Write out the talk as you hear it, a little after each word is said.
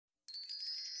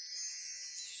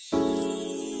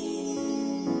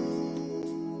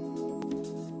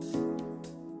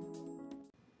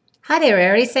Hi there,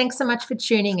 Aries. Thanks so much for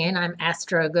tuning in. I'm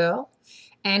Astrogirl,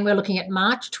 and we're looking at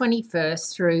March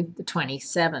 21st through the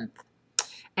 27th.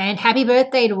 And happy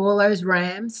birthday to all those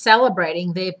Rams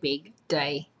celebrating their big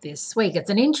day this week. It's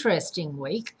an interesting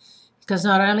week because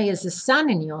not only is the sun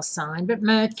in your sign, but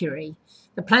Mercury,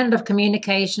 the planet of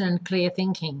communication and clear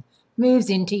thinking, moves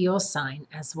into your sign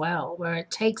as well, where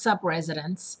it takes up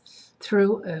residence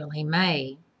through early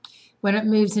May. When it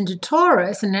moves into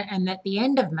Taurus and at the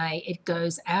end of May, it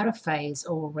goes out of phase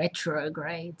or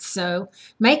retrograde. So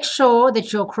make sure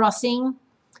that you're crossing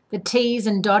the T's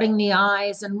and dotting the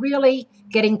I's and really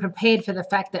getting prepared for the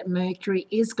fact that Mercury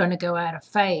is going to go out of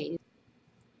phase.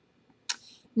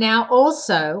 Now,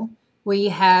 also, we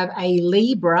have a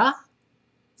Libra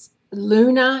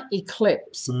lunar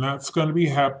eclipse. And that's going to be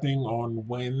happening on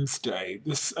Wednesday.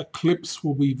 This eclipse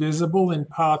will be visible in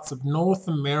parts of North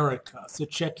America, so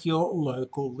check your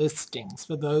local listings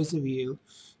for those of you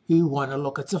who want to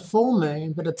look. It's a full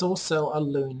moon, but it's also a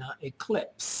lunar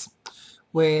eclipse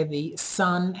where the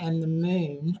sun and the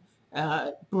moon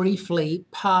briefly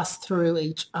pass through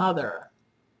each other.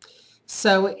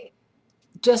 So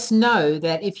just know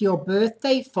that if your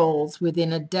birthday falls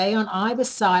within a day on either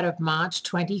side of March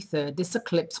 23rd, this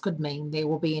eclipse could mean there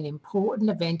will be an important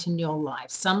event in your life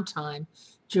sometime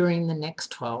during the next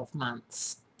 12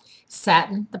 months.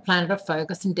 Saturn, the planet of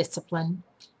focus and discipline,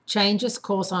 changes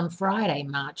course on Friday,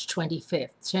 March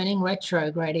 25th, turning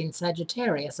retrograde in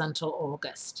Sagittarius until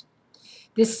August.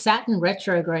 This Saturn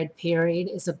retrograde period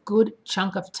is a good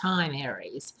chunk of time,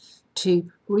 Aries,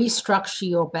 to restructure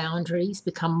your boundaries,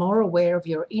 become more aware of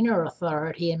your inner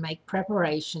authority, and make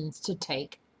preparations to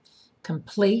take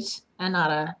complete and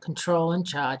utter control and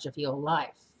charge of your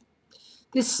life.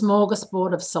 This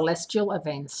smorgasbord of celestial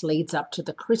events leads up to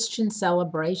the Christian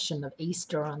celebration of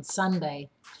Easter on Sunday,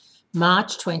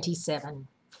 March 27.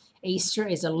 Easter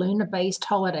is a lunar-based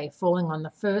holiday falling on the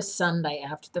first Sunday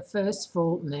after the first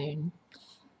full moon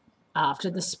after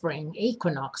the spring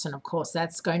equinox, and of course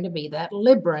that's going to be that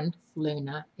Libran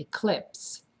lunar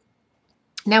eclipse.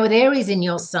 Now with Aries in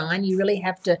your sign, you really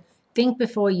have to think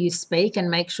before you speak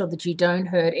and make sure that you don't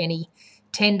hurt any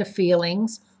tender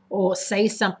feelings or say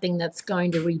something that's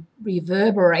going to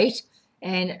reverberate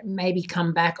and maybe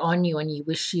come back on you and you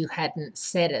wish you hadn't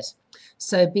said it.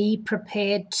 So be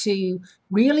prepared to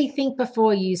really think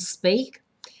before you speak,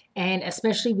 and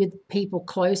especially with people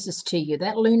closest to you.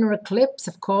 That lunar eclipse,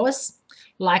 of course,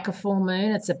 like a full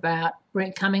moon, it's about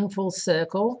coming full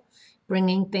circle,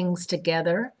 bringing things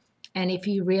together. And if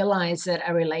you realize that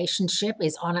a relationship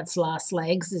is on its last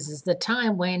legs, this is the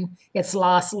time when its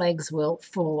last legs will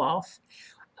fall off.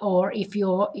 Or if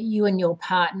you and your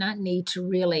partner need to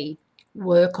really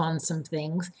work on some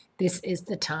things, this is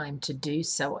the time to do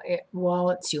so while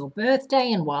it's your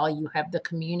birthday and while you have the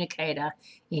communicator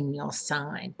in your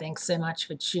sign. Thanks so much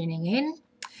for tuning in,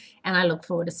 and I look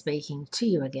forward to speaking to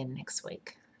you again next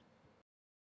week.